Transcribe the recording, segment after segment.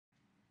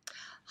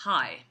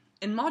Hi,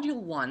 in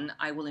Module 1,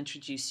 I will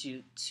introduce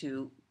you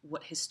to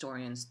what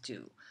historians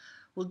do.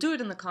 We'll do it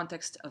in the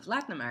context of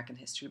Latin American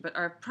history, but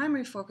our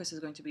primary focus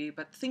is going to be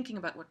about thinking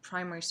about what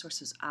primary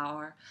sources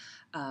are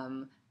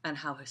and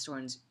how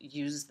historians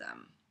use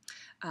them.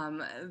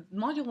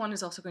 Module 1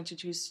 is also going to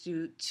introduce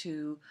you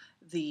to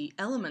the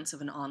elements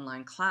of an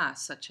online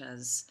class, such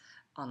as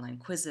online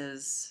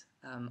quizzes,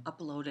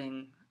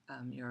 uploading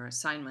your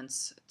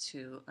assignments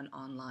to an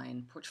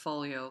online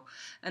portfolio,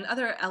 and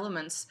other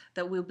elements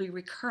that will be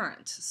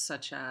recurrent,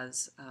 such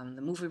as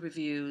the movie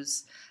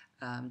reviews,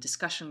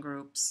 discussion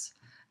groups,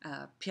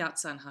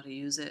 Piazza and how to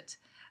use it.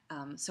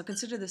 So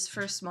consider this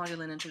first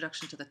module an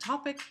introduction to the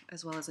topic,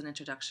 as well as an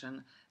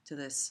introduction to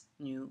this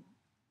new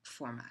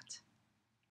format.